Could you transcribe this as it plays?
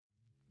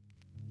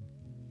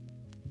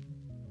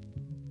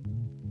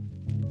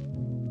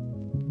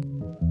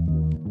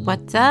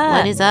What's up?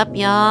 What is up,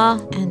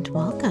 y'all? And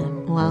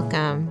welcome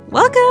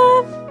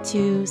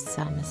To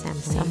Some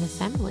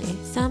Assembly.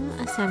 Some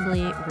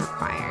assembly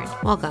required.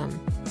 Welcome.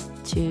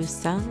 To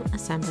Some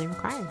Assembly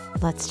Required.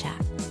 Let's chat.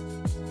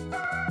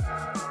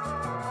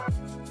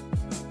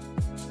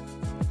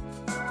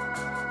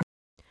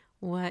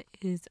 What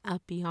is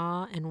up,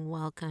 y'all? And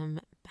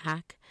welcome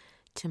back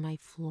to my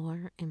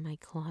floor, in my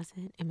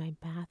closet, in my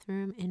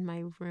bathroom, in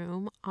my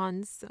room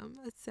on Some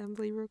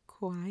Assembly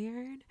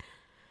Required.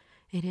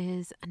 It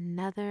is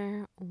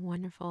another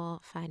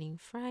wonderful Fighting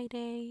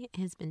Friday.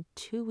 It has been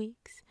 2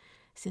 weeks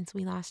since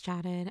we last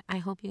chatted. I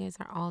hope you guys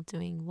are all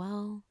doing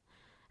well.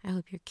 I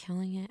hope you're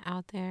killing it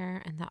out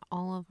there and that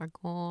all of our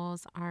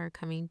goals are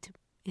coming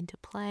into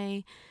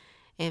play.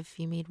 If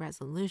you made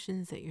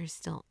resolutions, that you're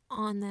still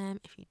on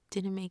them. If you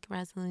didn't make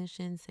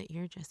resolutions, that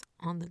you're just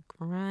on the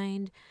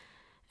grind.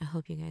 I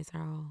hope you guys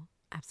are all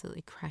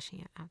absolutely crushing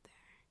it out there.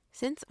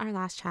 Since our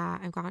last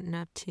chat, I've gotten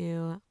up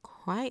to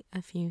quite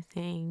a few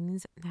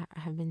things that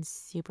have been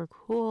super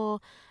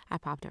cool. I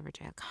popped over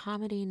to a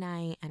comedy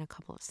night, and a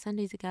couple of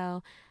Sundays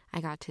ago, I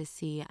got to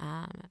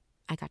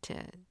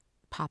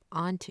pop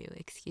onto,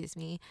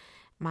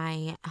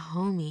 my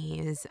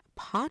homie's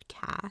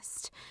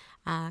podcast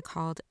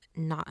called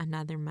Not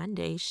Another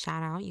Monday.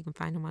 Shout out. You can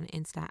find them on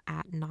Insta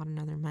at Not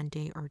Another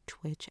Monday or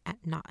Twitch at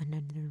Not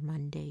Another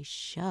Monday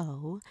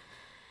Show.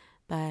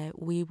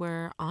 But we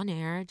were on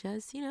air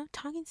just,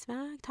 talking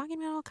smack, talking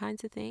about all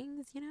kinds of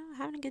things,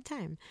 having a good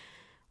time.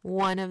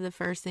 One of the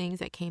first things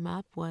that came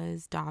up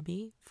was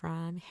Dobby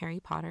from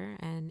Harry Potter.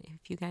 And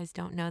if you guys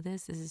don't know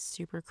this is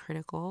super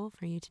critical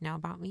for you to know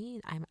about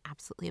me. I'm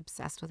absolutely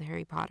obsessed with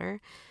Harry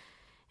Potter.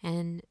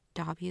 And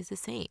Dobby is a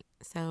saint.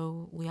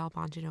 So we all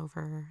bonded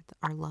over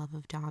our love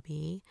of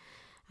Dobby.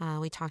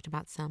 We talked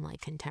about some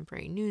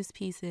contemporary news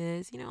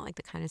pieces, like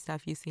the kind of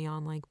stuff you see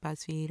on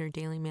BuzzFeed or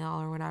Daily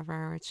Mail or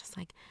whatever. It's just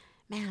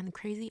man,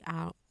 crazy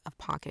out of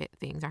pocket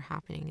things are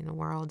happening in the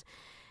world.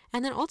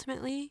 And then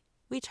ultimately,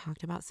 we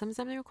talked about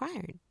something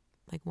required.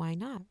 Why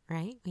not,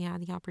 right? We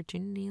had the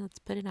opportunity. Let's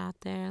put it out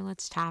there.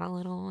 Let's chat a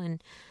little.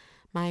 And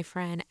my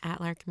friend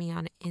 @LarkMe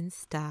on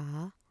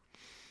Insta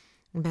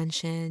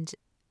mentioned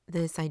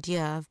this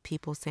idea of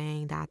people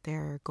saying that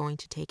they're going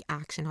to take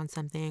action on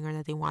something, or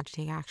that they want to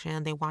take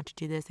action. They want to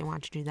do this. They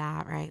want to do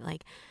that,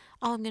 right?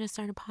 I'm going to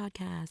start a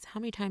podcast.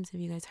 How many times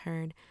have you guys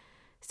heard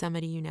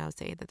somebody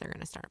say that they're going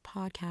to start a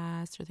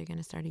podcast, or they're going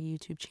to start a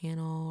YouTube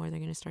channel, or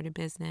they're going to start a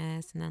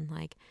business, and then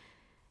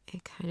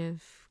it kind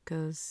of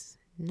goes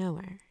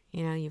nowhere.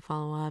 You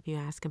follow up, you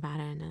ask about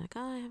it, and they're like,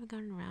 oh, I haven't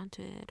gotten around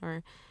to it.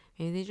 Or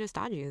maybe they just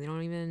dodge you. They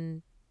don't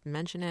even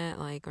mention it,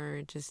 or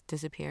it just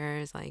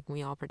disappears.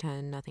 We all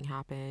pretend nothing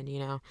happened,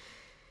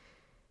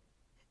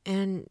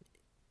 And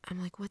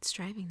I'm like, what's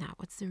driving that?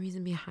 What's the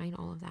reason behind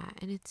all of that?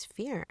 And it's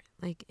fear.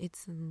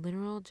 It's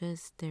literal,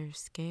 just they're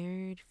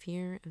scared,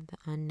 fear of the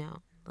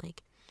unknown.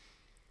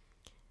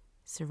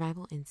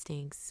 Survival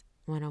instincts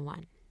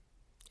 101.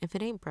 If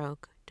it ain't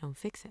broke, don't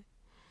fix it.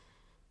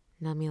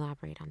 Let me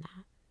elaborate on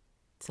that.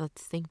 So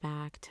let's think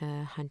back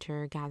to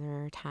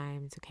hunter-gatherer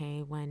times,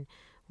 okay, when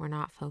we're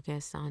not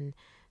focused on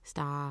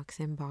stocks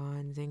and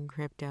bonds and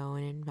crypto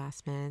and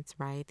investments,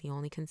 right? The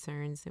only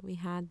concerns that we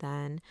had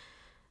then,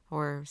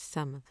 or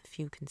some of the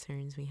few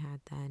concerns we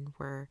had then,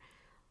 were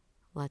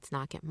let's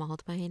not get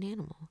mauled by an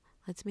animal.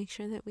 Let's make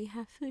sure that we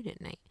have food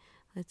at night.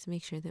 Let's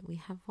make sure that we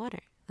have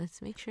water.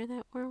 Let's make sure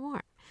that we're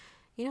warm.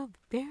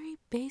 Very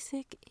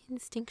basic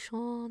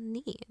instinctual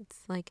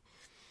needs.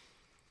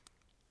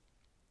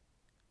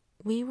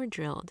 We were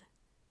drilled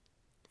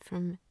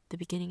from the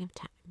beginning of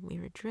time. We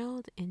were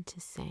drilled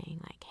into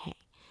saying hey,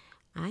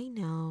 I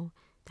know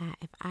that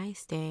if I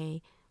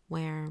stay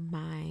where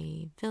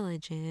my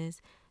village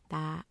is,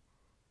 that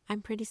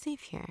I'm pretty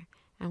safe here.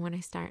 And when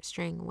I start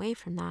straying away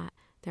from that,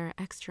 there are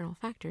external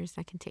factors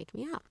that can take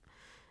me out.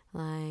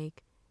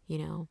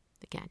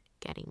 Again,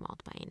 getting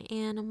mauled by an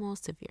animal,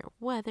 severe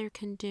weather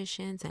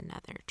conditions,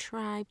 another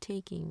tribe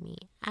taking me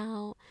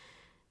out.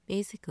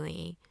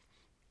 Basically,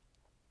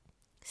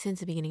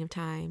 since the beginning of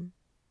time,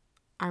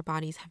 our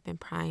bodies have been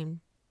primed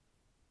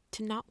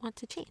to not want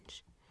to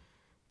change.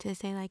 To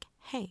say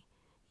hey,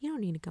 you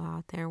don't need to go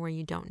out there where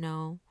you don't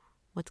know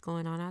what's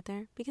going on out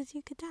there, because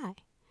you could die.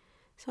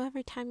 So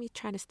every time you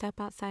try to step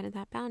outside of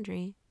that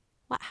boundary,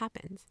 what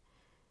happens?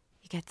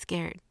 You get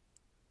scared,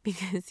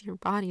 because your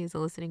body is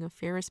eliciting a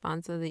fear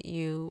response so that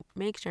you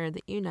make sure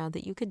that you know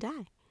that you could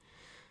die.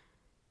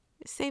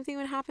 Same thing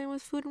would happen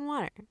with food and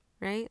water,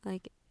 right?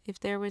 If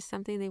there was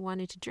something they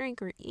wanted to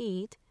drink or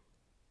eat,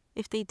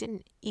 if they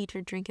didn't eat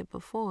or drink it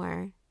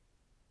before,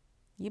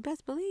 you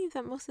best believe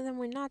that most of them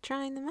were not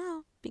trying them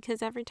out,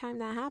 because every time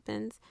that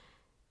happens,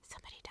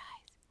 somebody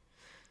dies.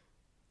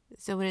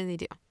 So what do?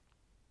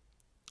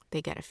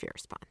 They get a fear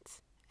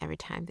response. Every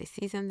time they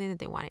see something that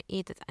they want to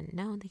eat that's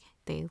unknown,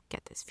 they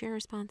get this fear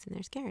response, and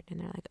they're scared.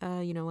 And they're like,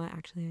 you know what?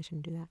 Actually, I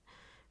shouldn't do that.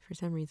 For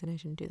some reason, I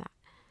shouldn't do that.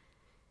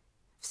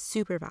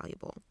 Super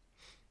valuable.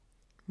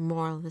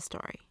 Moral of the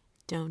story.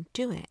 Don't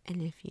do it.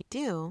 And if you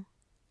do,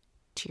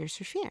 tears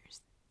for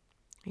fears.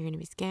 You're going to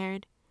be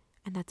scared.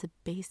 And that's a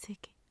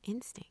basic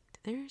instinct.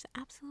 There's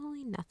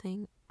absolutely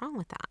nothing wrong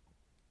with that.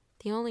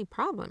 The only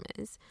problem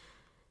is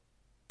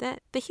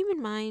that the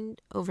human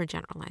mind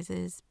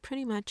overgeneralizes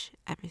pretty much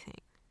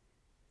everything.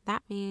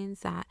 That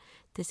means that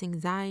this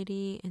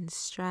anxiety and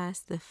stress,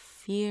 the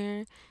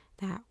fear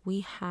that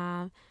we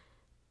have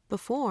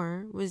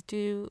before was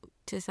due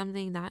to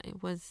something that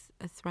it was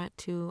a threat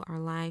to our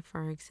life,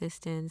 our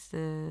existence,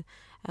 the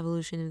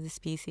evolution of the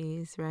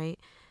species, right?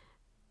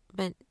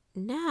 But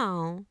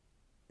now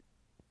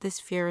this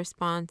fear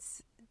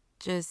response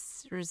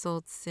just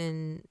results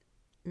in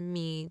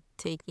me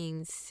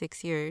taking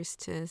 6 years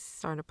to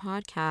start a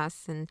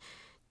podcast and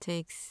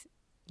takes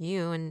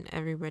you and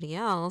everybody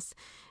else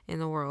in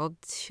the world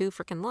too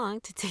freaking long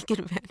to take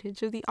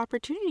advantage of the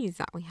opportunities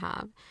that we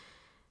have.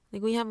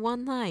 Like, we have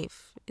one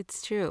life.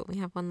 It's true. We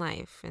have one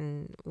life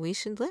and we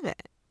should live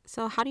it.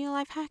 So how do you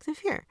life hack the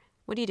fear?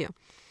 What do you do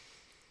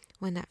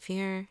when that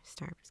fear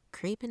starts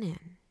creeping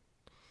in?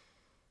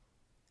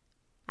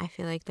 I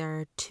feel like there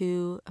are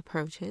two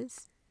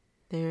approaches.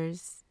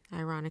 There's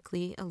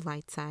ironically a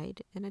light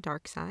side and a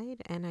dark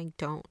side. And I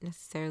don't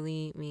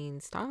necessarily mean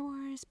Star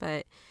Wars,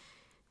 but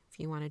if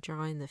you want to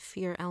draw in the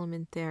fear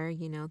element there,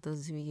 you know,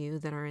 those of you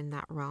that are in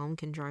that realm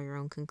can draw your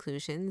own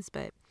conclusions.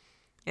 But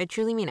I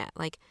truly mean it.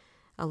 Like,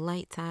 a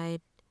light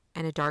side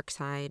and a dark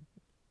side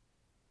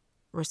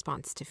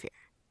response to fear.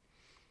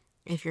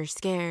 If you're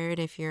scared,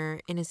 if you're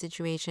in a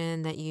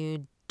situation that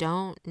you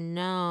don't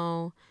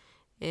know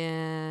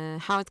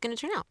how it's going to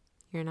turn out,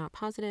 you're not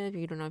positive,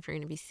 you don't know if you're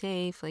going to be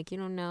safe, like you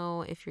don't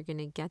know if you're going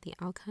to get the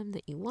outcome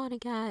that you want to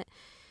get,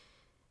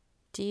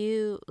 do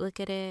you look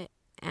at it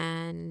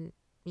and,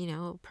 you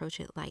know, approach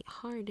it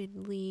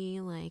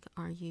lightheartedly? Like,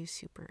 are you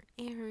super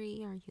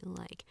airy? Are you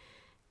like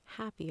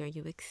happy? Are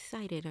you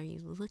excited? Are you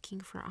looking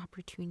for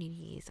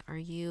opportunities? Are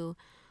you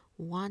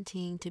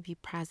wanting to be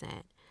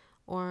present?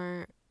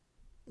 Or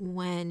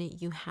when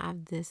you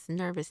have this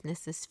nervousness,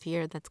 this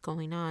fear that's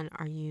going on,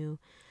 are you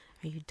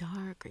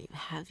dark? Are you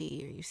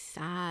heavy? Are you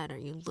sad? Are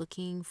you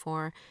looking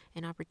for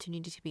an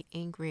opportunity to be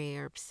angry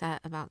or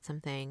upset about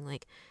something?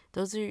 Like,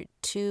 those are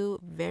two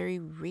very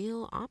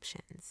real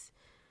options.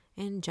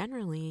 And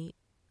generally,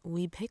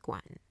 we pick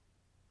one.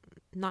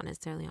 Not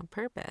necessarily on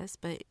purpose,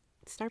 but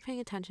start paying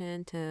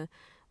attention to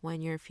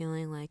when you're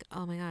feeling like,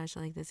 oh my gosh,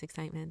 like this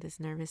excitement, this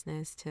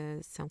nervousness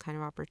to some kind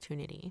of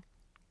opportunity.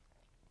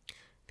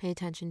 Pay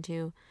attention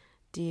to,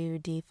 do you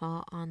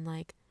default on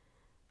like,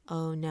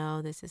 oh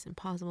no, this isn't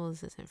possible,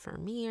 this isn't for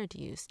me? Or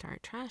do you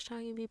start trash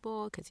talking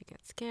people because you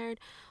get scared?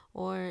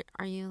 Or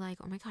are you like,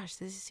 oh my gosh,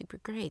 this is super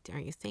great? Are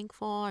you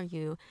thankful? Are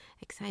you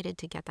excited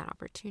to get that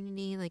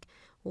opportunity? Like,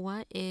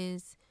 what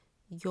is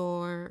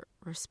your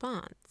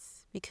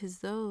response? Because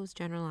those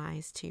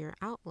generalize to your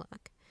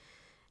outlook.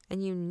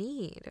 And you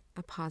need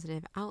a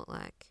positive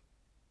outlook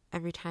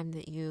every time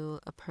that you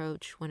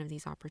approach one of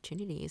these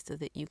opportunities so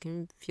that you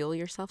can fuel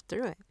yourself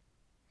through it.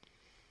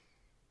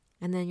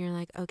 And then you're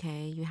like,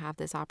 okay, you have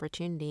this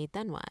opportunity,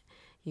 then what?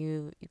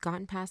 You've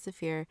gotten past the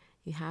fear,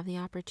 you have the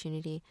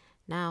opportunity.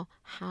 Now,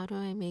 how do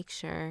I make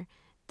sure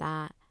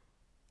that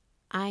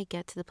I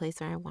get to the place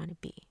where I want to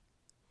be?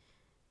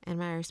 And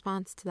my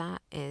response to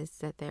that is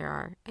that there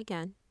are,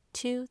 again,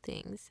 two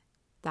things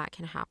that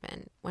can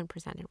happen when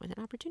presented with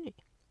an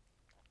opportunity.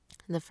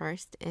 The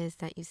first is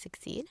that you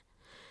succeed,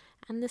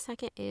 and the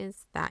second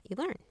is that you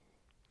learn.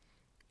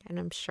 And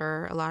I'm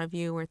sure a lot of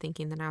you were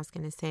thinking that I was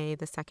going to say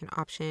the second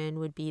option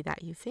would be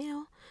that you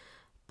fail.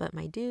 But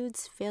my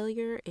dudes,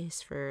 failure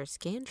is for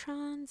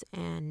scantrons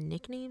and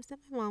nicknames that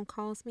my mom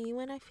calls me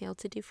when I fail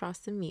to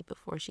defrost the meat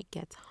before she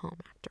gets home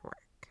after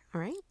work.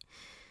 All right?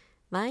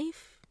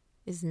 Life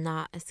is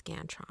not a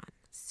scantron.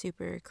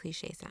 Super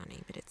cliche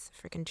sounding, but it's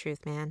the freaking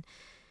truth, man.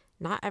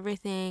 Not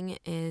everything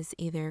is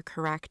either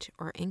correct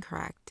or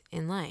incorrect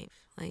in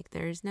life. Like,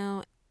 there's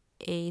no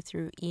A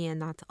through E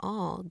and that's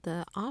all.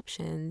 The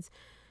options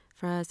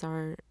for us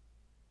are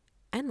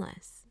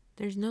endless.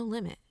 There's no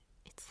limit.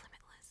 It's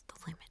limitless.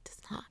 The limit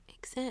does not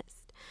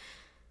exist.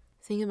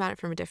 Think about it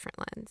from a different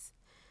lens.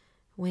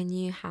 When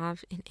you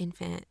have an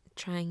infant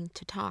trying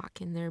to talk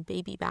and they're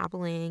baby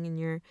babbling and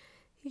you're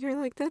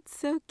like, that's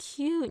so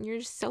cute, and you're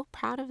just so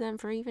proud of them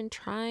for even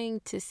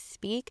trying to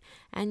speak,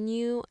 and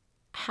you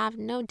have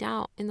no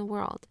doubt in the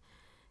world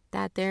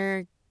that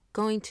they're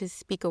going to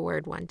speak a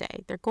word one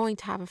day. They're going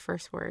to have a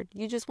first word.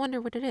 You just wonder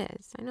what it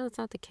is. I know it's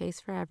not the case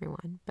for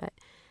everyone, but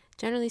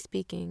generally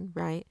speaking,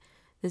 right,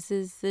 this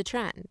is the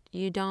trend.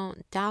 You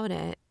don't doubt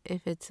it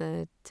if it's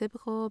a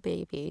typical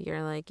baby.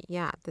 You're like,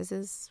 yeah, this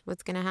is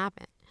what's going to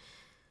happen.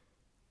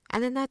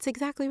 And then that's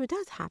exactly what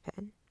does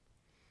happen.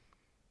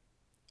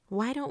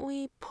 Why don't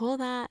we pull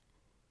that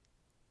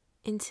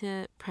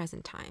into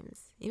present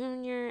times? Even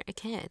when you're a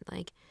kid,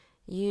 like,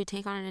 you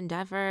take on an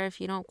endeavor,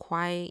 if you don't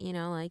quite,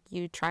 like,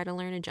 you try to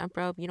learn a jump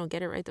rope, you don't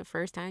get it right the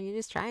first time, you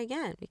just try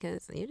again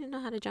because you didn't know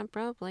how to jump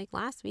rope like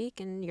last week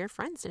and your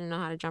friends didn't know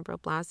how to jump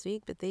rope last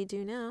week, but they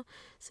do now,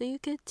 so you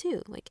could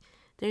too. Like,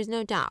 there's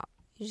no doubt.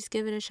 You just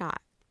give it a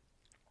shot.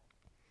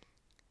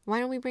 Why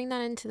don't we bring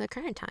that into the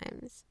current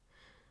times?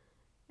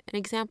 An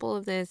example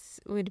of this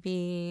would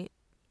be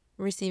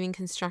receiving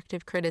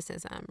constructive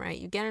criticism, right?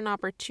 You get an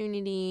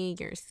opportunity,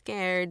 you're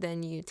scared,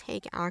 then you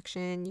take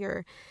action,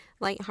 you're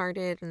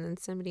lighthearted, and then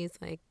somebody's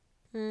like,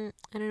 I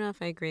don't know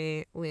if I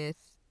agree with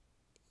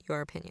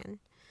your opinion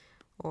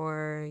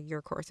or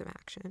your course of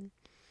action.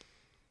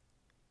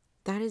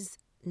 That is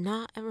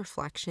not a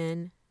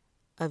reflection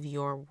of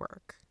your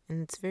work.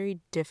 And it's very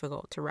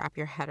difficult to wrap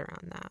your head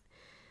around that.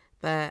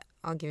 But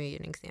I'll give you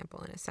an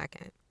example in a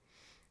second.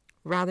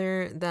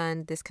 Rather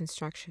than this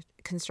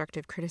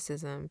constructive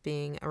criticism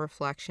being a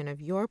reflection of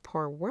your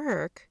poor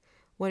work,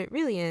 what it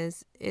really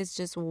is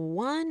just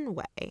one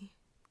way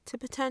to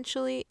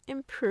potentially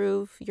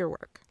improve your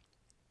work.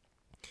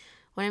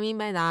 What I mean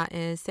by that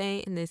is,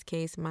 say in this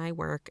case, my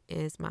work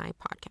is my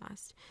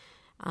podcast.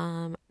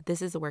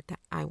 This is the work that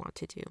I want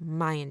to do,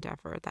 my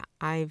endeavor that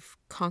I've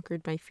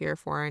conquered my fear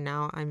for, and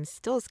now I'm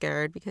still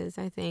scared because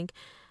I think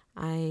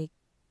I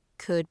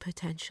could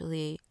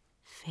potentially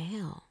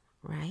fail,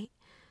 right?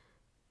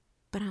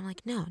 But I'm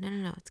like, no,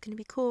 it's going to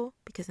be cool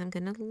because I'm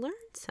going to learn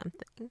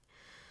something.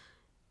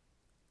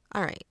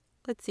 All right,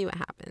 let's see what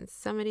happens.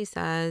 Somebody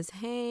says,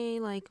 hey,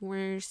 like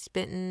we're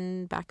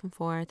spitting back and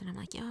forth, and I'm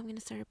like, yo, I'm going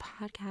to start a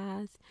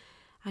podcast.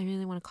 I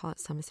really want to call it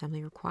Some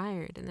Assembly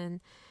Required. And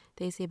then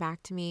they say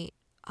back to me,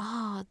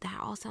 oh, that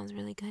all sounds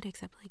really good,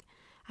 except like,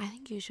 I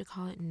think you should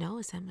call it No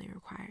Assembly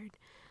Required.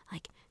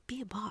 Like, be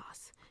a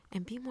boss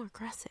and be more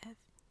aggressive.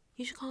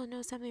 You should call it No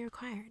Assembly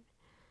Required.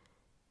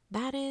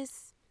 That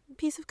is a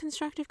piece of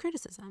constructive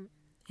criticism.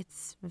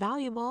 It's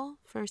valuable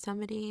for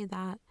somebody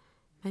that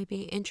might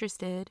be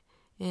interested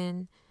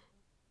in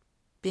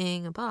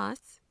being a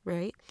boss,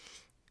 right?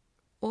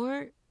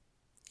 Or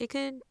it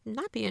could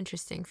not be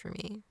interesting for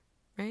me.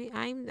 Right?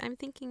 I'm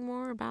thinking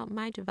more about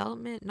my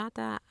development, not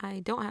that I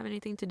don't have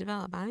anything to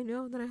develop. I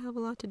know that I have a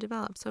lot to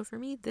develop. So for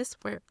me, this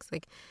works.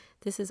 Like,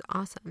 this is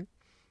awesome.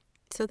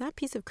 So that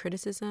piece of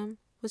criticism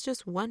was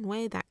just one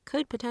way that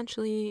could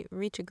potentially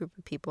reach a group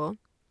of people,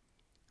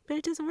 but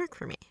it doesn't work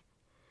for me.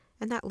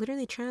 And that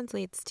literally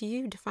translates to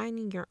you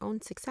defining your own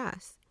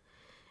success.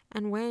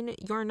 And when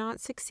you're not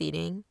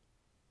succeeding,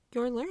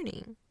 you're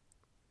learning.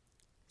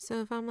 So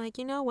if I'm like,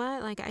 you know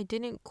what? Like, I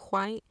didn't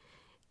quite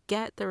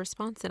get the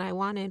response that I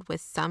wanted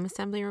with Some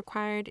Assembly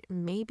Required,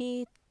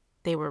 maybe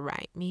they were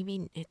right.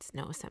 Maybe it's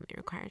No Assembly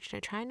Required. Should I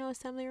try No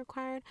Assembly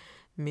Required?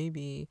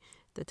 Maybe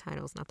the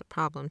title's not the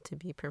problem, to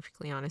be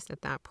perfectly honest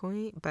at that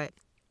point. But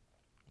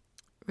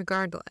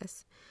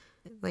regardless,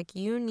 like,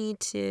 you need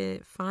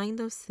to find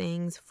those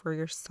things for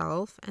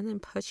yourself and then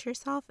push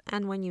yourself.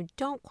 And when you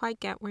don't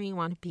quite get where you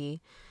want to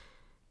be,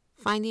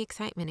 find the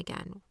excitement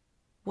again.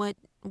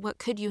 What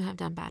could you have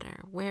done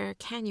better? Where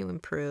can you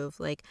improve?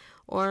 Like,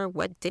 or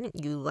what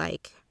didn't you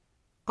like?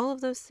 All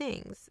of those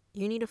things.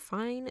 You need to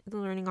find the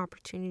learning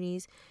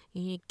opportunities.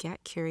 You need to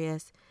get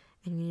curious,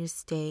 and you need to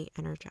stay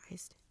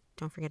energized.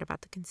 Don't forget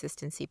about the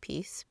consistency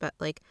piece. But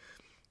like,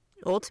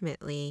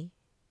 ultimately,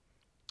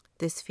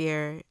 this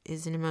fear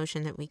is an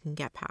emotion that we can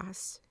get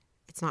past.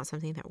 It's not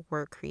something that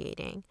we're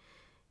creating.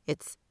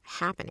 It's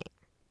happening.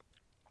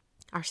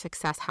 Our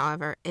success,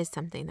 however, is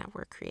something that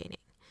we're creating.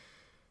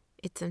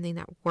 It's something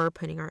that we're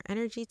putting our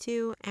energy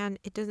to, and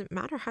it doesn't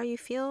matter how you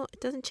feel.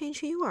 It doesn't change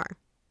who you are.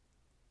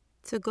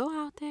 So go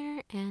out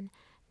there and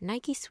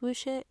Nike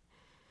swoosh it.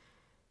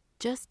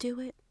 Just do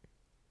it.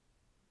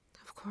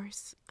 Of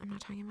course, I'm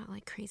not talking about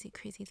like crazy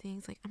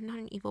things. Like, I'm not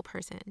an evil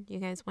person. You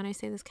guys, when I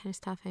say this kind of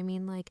stuff, I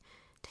mean like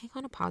take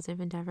on a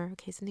positive endeavor.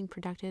 Okay, something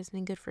productive,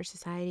 something good for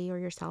society or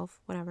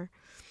yourself, whatever.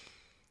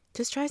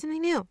 Just try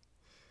something new.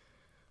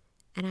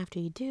 And after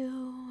you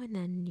do, and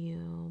then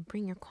you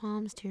bring your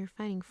qualms to your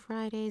Fighting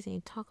Fridays and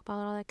you talk about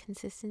all that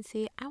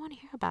consistency, I want to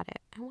hear about it.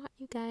 I want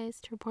you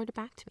guys to report it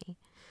back to me.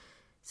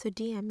 So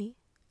DM me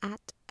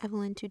at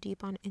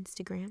Evelyn2Deep on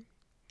Instagram.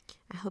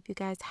 I hope you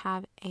guys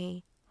have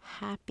a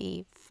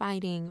happy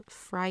Fighting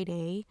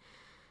Friday.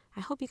 I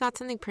hope you got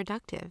something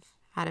productive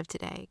out of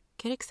today.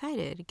 Get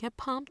excited. Get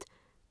pumped.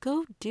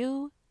 Go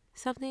do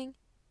something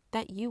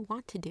that you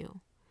want to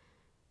do.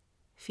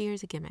 Fear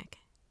is a gimmick.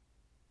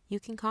 You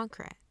can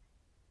conquer it.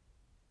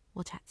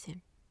 We'll chat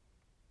soon.